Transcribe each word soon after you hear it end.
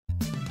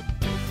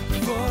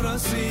for a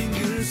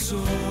single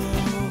soul,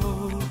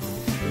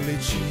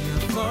 reaching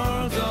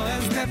further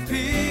and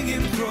stepping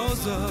in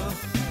closer.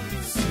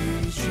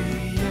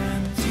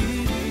 CGN to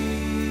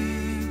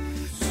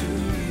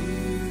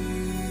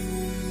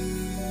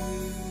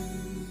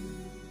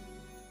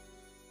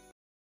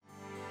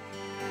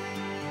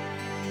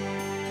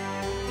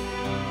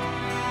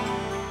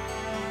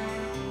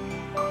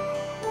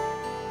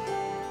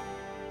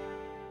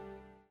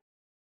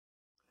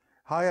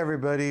Hi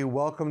everybody,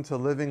 welcome to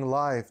Living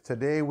Life.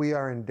 Today we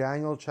are in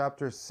Daniel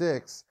chapter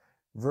 6,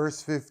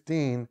 verse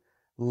 15,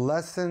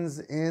 Lessons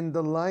in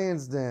the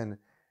Lion's Den.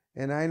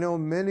 And I know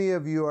many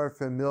of you are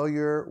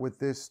familiar with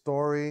this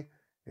story.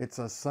 It's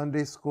a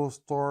Sunday school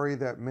story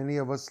that many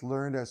of us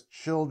learned as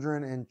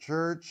children in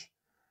church.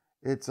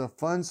 It's a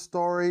fun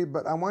story,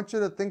 but I want you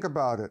to think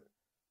about it.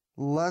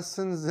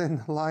 Lessons in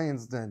the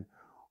Lion's Den.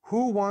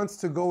 Who wants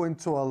to go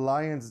into a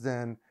lion's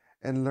den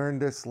and learn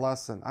this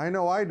lesson? I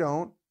know I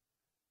don't.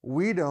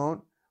 We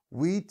don't.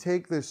 We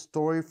take this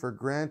story for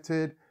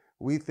granted.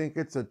 We think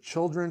it's a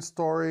children's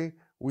story.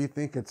 We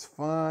think it's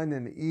fun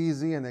and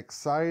easy and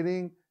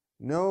exciting.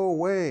 No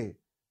way.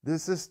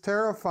 This is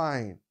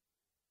terrifying.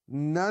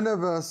 None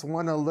of us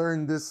want to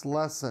learn this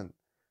lesson.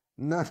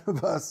 None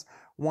of us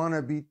want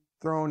to be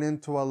thrown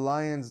into a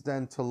lion's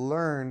den to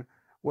learn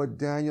what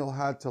Daniel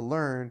had to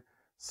learn.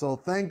 So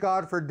thank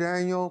God for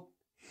Daniel.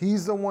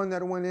 He's the one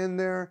that went in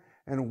there,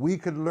 and we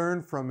could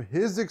learn from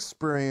his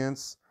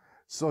experience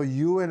so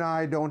you and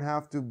I don't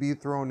have to be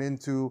thrown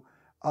into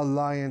a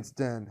lion's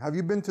den. Have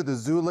you been to the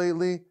zoo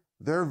lately?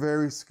 They're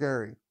very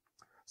scary.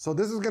 So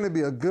this is going to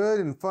be a good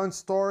and fun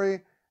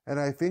story, and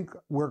I think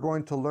we're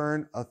going to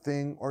learn a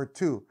thing or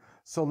two.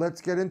 So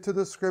let's get into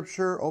the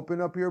scripture. Open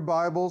up your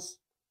Bibles,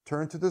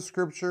 turn to the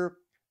scripture,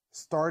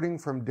 starting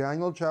from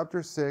Daniel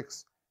chapter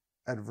 6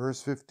 at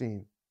verse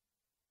 15.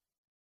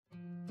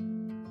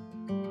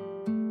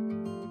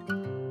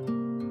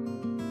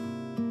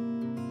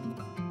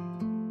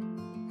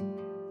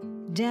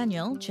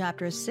 Daniel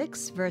chapter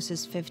 6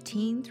 verses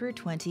 15 through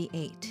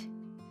 28.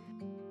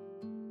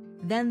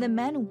 Then the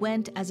men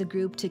went as a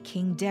group to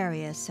King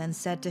Darius and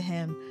said to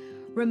him,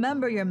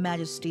 "Remember, your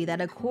majesty,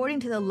 that according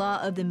to the law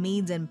of the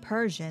Medes and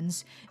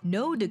Persians,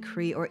 no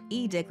decree or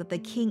edict that the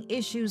king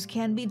issues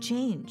can be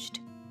changed."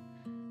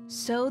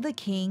 So the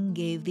king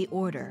gave the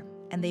order,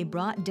 and they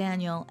brought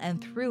Daniel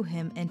and threw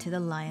him into the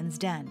lion's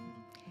den.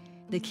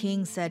 The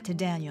king said to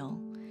Daniel,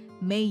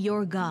 "May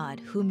your God,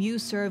 whom you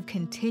serve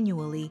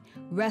continually,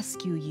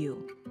 rescue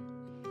you."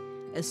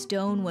 A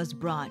stone was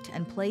brought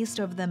and placed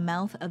over the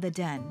mouth of the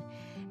den,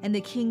 and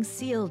the king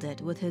sealed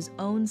it with his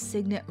own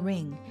signet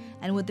ring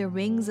and with the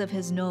rings of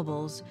his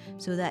nobles,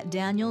 so that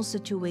Daniel's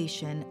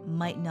situation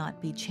might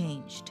not be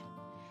changed.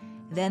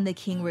 Then the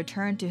king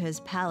returned to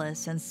his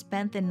palace and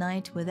spent the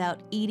night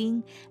without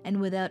eating and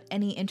without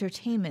any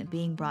entertainment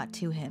being brought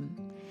to him,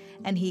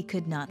 and he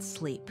could not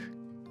sleep.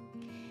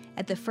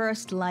 At the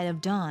first light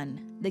of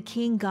dawn, the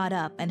king got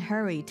up and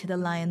hurried to the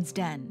lion's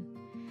den.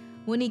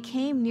 When he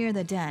came near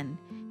the den,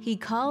 he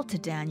called to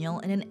Daniel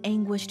in an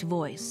anguished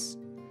voice,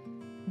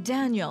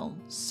 "Daniel,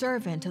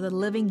 servant of the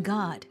living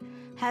God,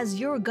 has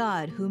your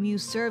God, whom you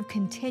serve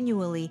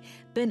continually,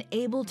 been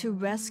able to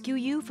rescue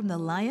you from the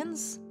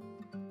lions?"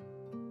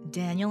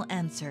 Daniel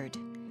answered,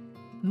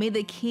 "May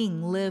the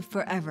king live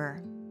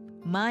forever.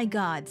 My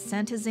God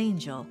sent his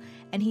angel,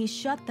 and he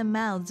shut the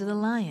mouths of the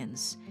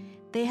lions.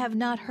 They have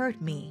not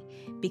hurt me,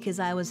 because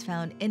I was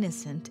found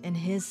innocent in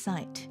his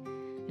sight,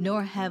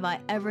 nor have I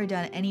ever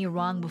done any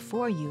wrong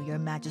before you, your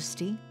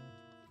majesty."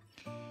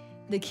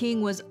 The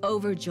king was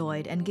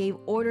overjoyed and gave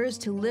orders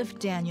to lift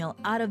Daniel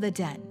out of the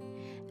den.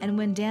 And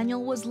when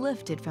Daniel was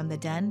lifted from the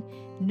den,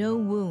 no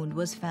wound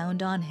was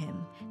found on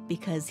him,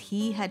 because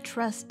he had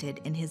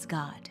trusted in his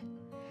God.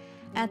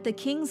 At the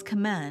king's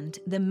command,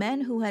 the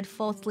men who had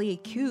falsely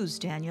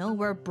accused Daniel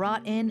were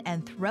brought in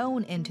and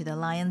thrown into the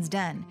lion's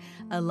den,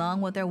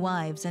 along with their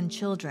wives and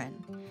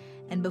children.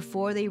 And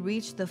before they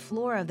reached the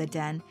floor of the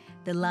den,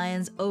 the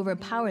lions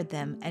overpowered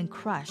them and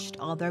crushed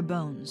all their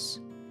bones.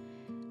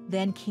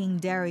 Then King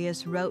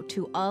Darius wrote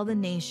to all the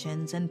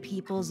nations and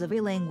peoples of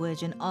every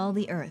language in all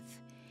the earth,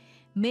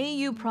 "May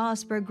you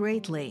prosper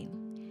greatly.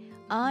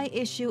 I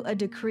issue a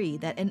decree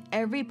that in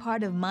every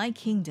part of my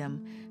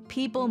kingdom,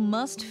 people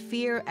must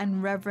fear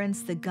and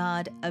reverence the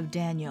God of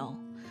Daniel.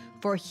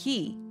 For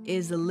he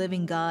is the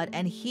living God,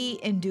 and he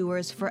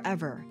endures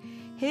forever.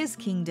 His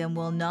kingdom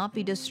will not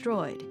be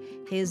destroyed.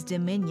 His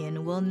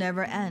dominion will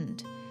never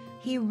end.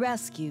 He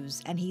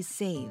rescues and he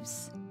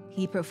saves.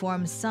 He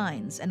performs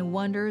signs and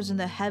wonders in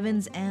the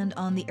heavens and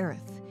on the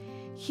earth.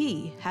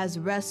 He has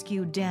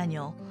rescued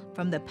Daniel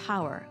from the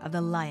power of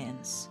the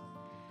lions."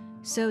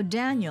 So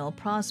Daniel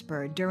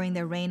prospered during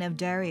the reign of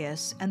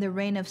Darius and the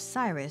reign of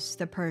Cyrus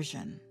the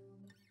Persian.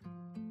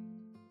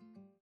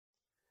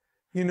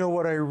 You know,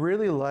 what I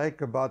really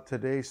like about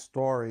today's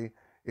story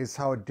is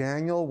how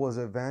Daniel was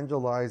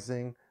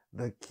evangelizing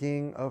the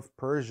king of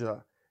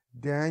Persia.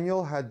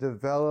 Daniel had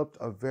developed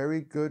a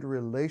very good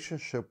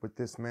relationship with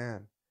this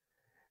man.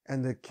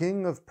 And the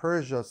king of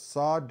Persia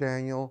saw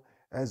Daniel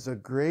as a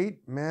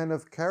great man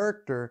of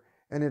character,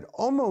 and it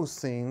almost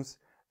seems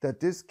that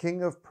this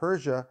king of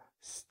Persia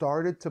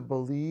started to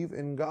believe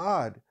in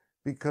God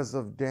because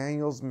of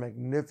Daniel's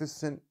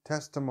magnificent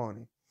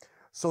testimony.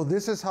 So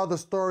this is how the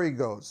story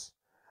goes.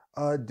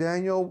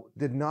 Daniel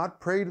did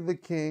not pray to the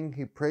king.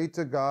 He prayed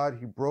to God.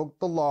 He broke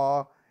the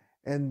law,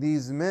 and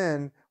these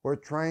men were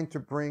trying to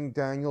bring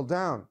Daniel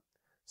down.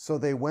 So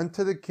they went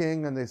to the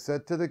king and they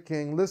said to the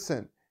king,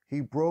 listen,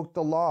 he broke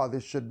the law.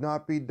 This should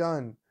not be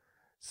done.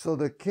 So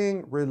the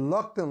king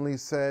reluctantly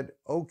said,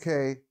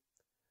 okay,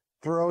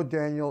 throw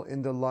Daniel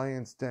in the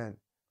lion's den,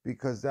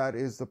 because that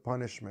is the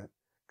punishment.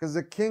 Because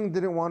the king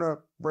didn't want to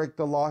break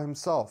the law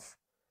himself.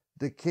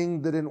 The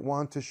king didn't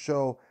want to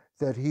show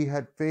that he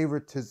had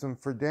favoritism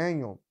for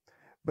Daniel.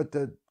 But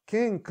the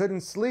king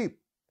couldn't sleep.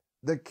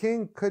 The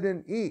king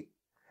couldn't eat.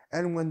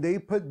 And when they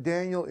put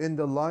Daniel in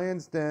the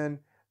lion's den,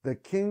 the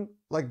king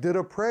did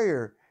a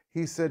prayer.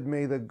 He said,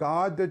 may the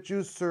God that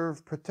you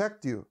serve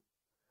protect you.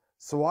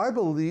 So I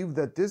believe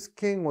that this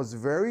king was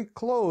very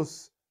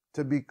close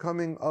to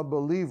becoming a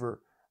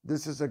believer.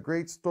 This is a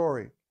great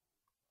story.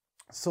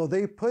 So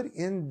they put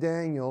in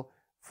Daniel,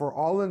 for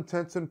all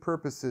intents and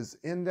purposes,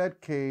 in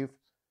that cave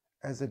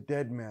as a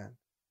dead man.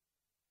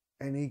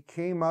 And he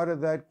came out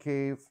of that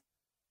cave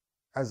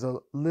as a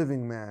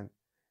living man.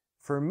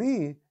 For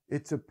me,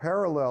 it's a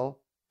parallel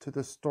to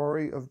the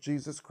story of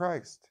Jesus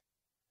Christ.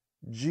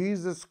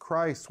 Jesus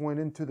Christ went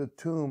into the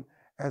tomb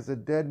as a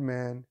dead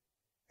man,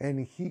 and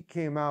he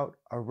came out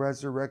a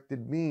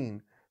resurrected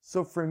being.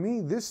 So for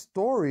me, this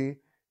story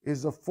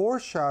is a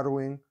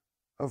foreshadowing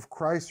of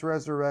Christ's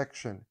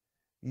resurrection.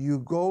 You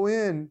go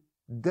in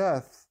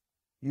death,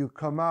 you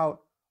come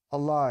out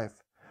alive.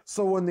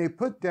 So when they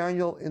put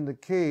Daniel in the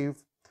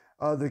cave,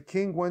 the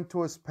king went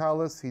to his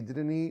palace. He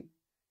didn't eat.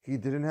 He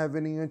didn't have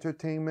any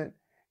entertainment.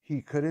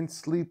 He couldn't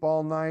sleep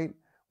all night.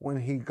 When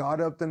he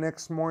got up the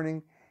next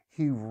morning,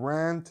 he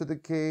ran to the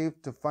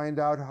cave to find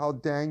out how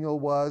Daniel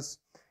was.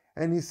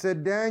 And he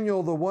said,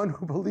 Daniel, the one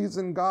who believes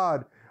in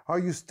God, are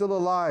you still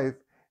alive?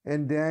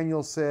 And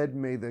Daniel said,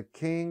 may the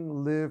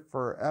king live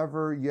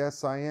forever.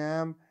 Yes, I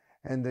am.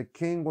 And the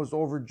king was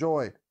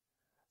overjoyed.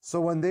 So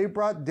when they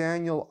brought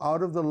Daniel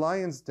out of the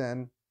lion's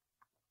den,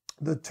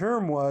 the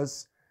term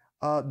was,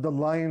 the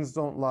lions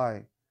don't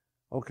lie.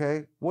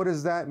 Okay, what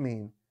does that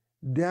mean?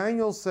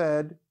 Daniel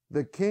said,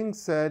 the king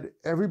said,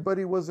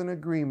 everybody was in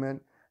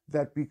agreement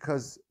that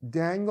because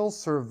Daniel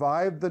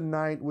survived the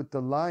night with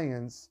the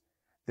lions,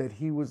 that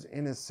he was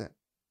innocent.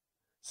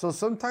 So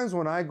sometimes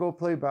when I go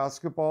play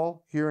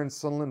basketball here in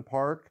Sunland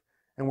Park,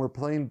 and we're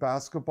playing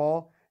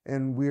basketball,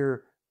 and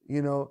we're,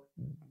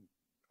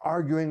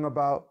 arguing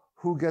about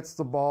who gets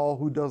the ball,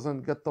 who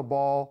doesn't get the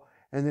ball,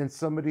 and then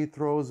somebody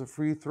throws a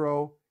free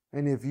throw,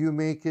 and if you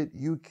make it,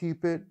 you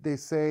keep it, they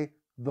say,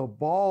 the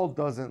ball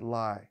doesn't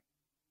lie.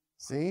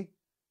 See?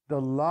 The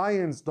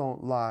lions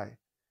don't lie.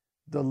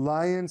 The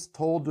lions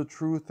told the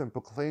truth and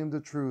proclaimed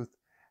the truth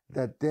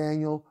that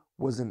Daniel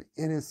was an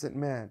innocent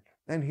man.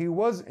 And he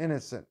was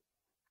innocent.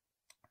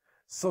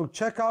 So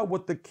check out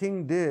what the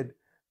king did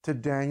to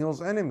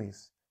Daniel's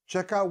enemies.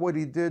 Check out what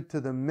he did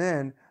to the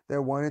men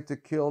that wanted to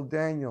kill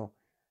Daniel.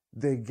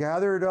 They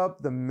gathered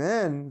up the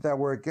men that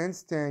were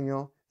against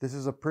Daniel. This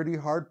is a pretty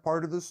hard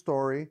part of the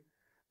story,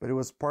 but it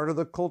was part of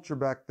the culture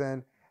back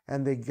then.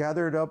 And they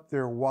gathered up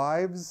their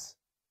wives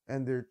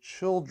and their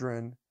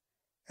children,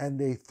 and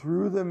they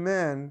threw the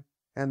men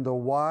and the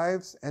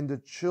wives and the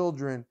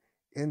children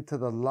into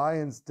the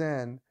lion's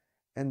den,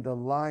 and the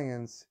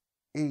lions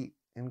ate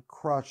and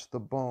crushed the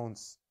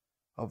bones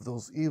of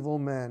those evil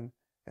men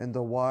and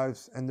the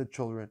wives and the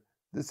children.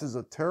 This is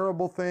a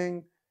terrible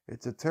thing.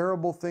 It's a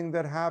terrible thing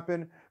that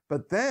happened.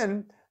 But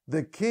then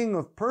the king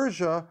of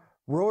Persia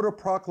wrote a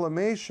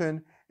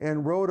proclamation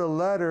and wrote a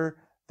letter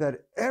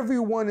that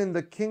everyone in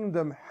the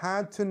kingdom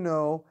had to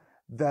know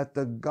that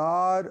the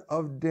God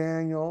of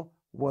Daniel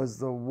was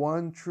the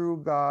one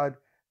true God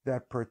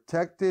that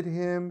protected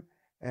him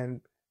and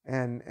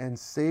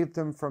saved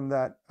him from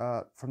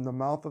the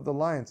mouth of the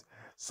lions.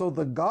 So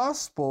the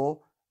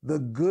gospel, the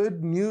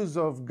good news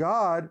of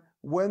God,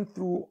 went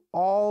through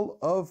all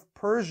of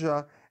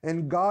Persia,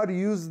 and God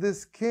used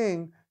this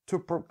king to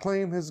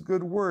proclaim his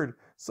good word.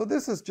 So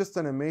this is just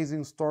an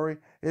amazing story.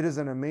 It is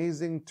an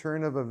amazing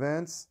turn of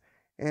events.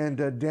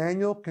 And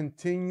Daniel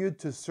continued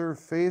to serve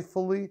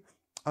faithfully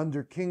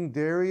under King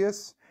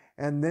Darius.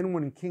 And then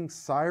when King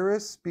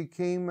Cyrus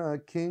became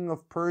king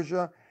of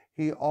Persia,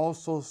 he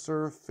also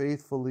served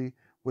faithfully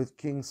with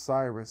King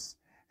Cyrus.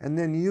 And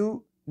then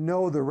you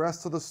know the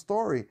rest of the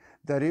story,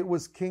 that it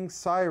was King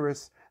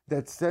Cyrus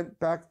that sent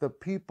back the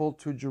people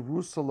to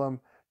Jerusalem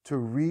to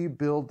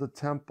rebuild the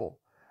temple.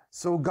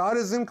 So God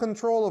is in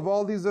control of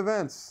all these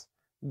events.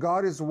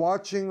 God is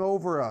watching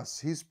over us.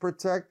 He's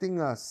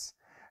protecting us.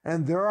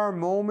 And there are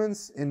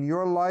moments in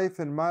your life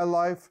and my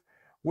life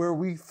where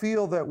we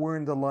feel that we're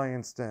in the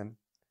lion's den.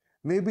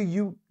 Maybe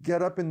you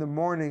get up in the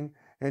morning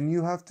and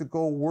you have to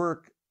go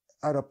work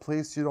at a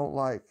place you don't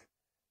like.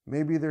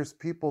 Maybe there's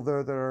people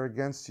there that are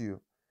against you.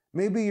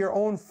 Maybe your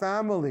own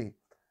family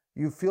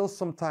You feel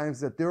sometimes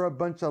that they're a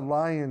bunch of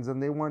lions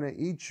and they want to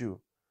eat you.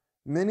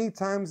 Many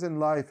times in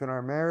life, in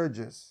our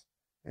marriages,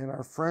 in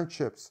our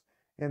friendships,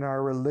 in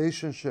our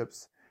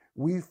relationships,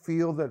 we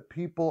feel that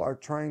people are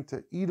trying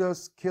to eat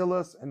us, kill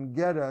us, and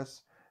get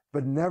us.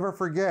 But never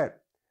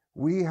forget,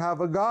 we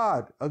have a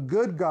God, a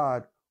good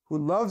God, who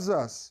loves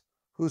us,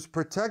 who's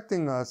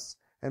protecting us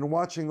and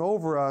watching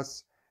over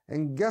us.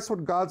 And guess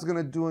what God's going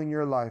to do in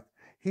your life?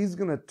 He's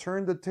going to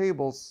turn the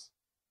tables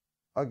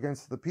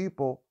against the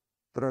people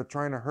that are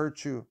trying to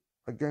hurt you,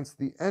 against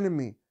the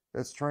enemy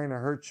that's trying to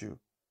hurt you.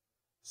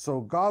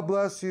 So God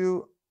bless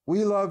you.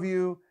 We love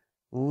you.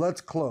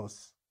 Let's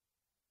close.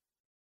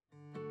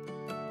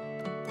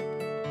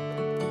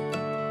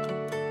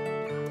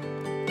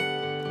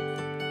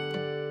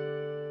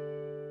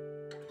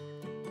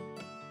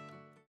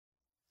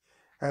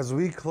 As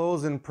we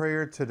close in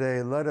prayer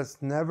today, let us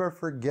never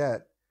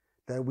forget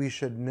that we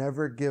should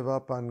never give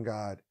up on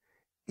God.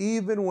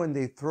 Even when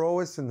they throw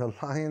us in the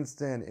lion's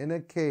den, in a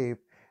cave,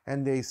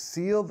 and they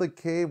seal the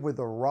cave with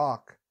a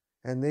rock,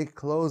 and they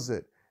close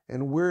it,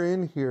 and we're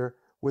in here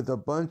with a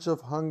bunch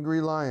of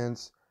hungry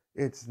lions,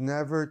 it's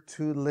never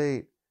too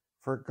late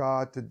for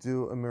God to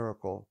do a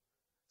miracle.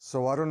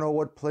 So I don't know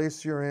what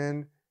place you're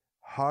in,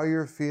 how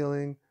you're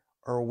feeling,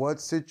 or what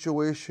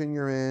situation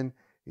you're in.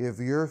 If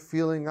you're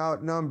feeling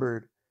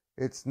outnumbered,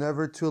 it's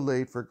never too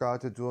late for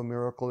God to do a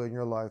miracle in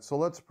your life. So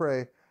let's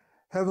pray.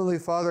 Heavenly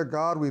Father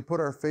God, we put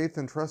our faith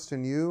and trust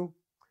in you.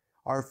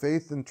 Our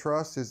faith and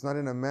trust is not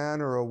in a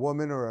man or a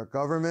woman or a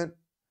government.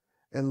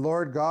 And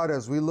Lord God,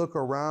 as we look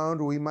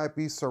around, we might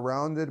be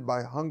surrounded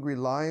by hungry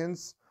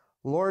lions.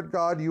 Lord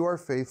God, you are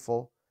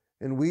faithful.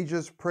 And we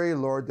just pray,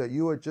 Lord, that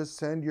you would just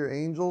send your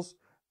angels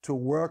to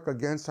work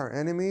against our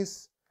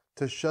enemies,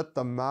 to shut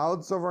the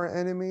mouths of our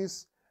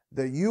enemies,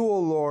 that you, O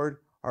Lord,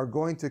 are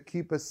going to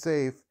keep us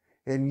safe,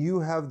 and you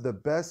have the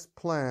best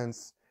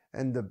plans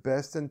and the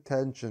best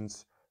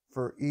intentions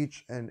for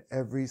each and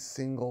every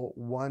single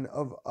one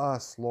of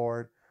us,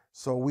 Lord.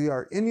 So we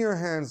are in your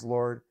hands,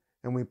 Lord,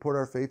 and we put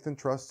our faith and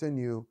trust in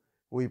you.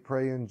 We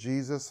pray in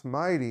Jesus'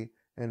 mighty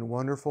and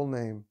wonderful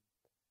name.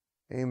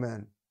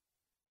 Amen.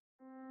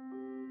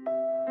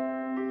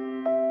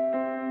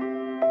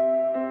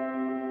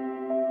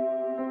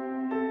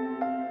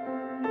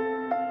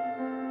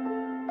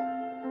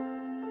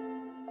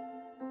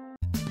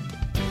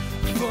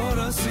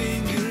 Våra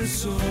singel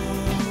så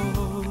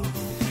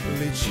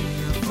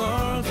Lecina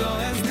for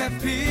the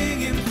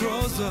stepping in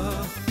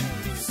closer.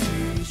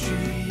 See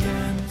you.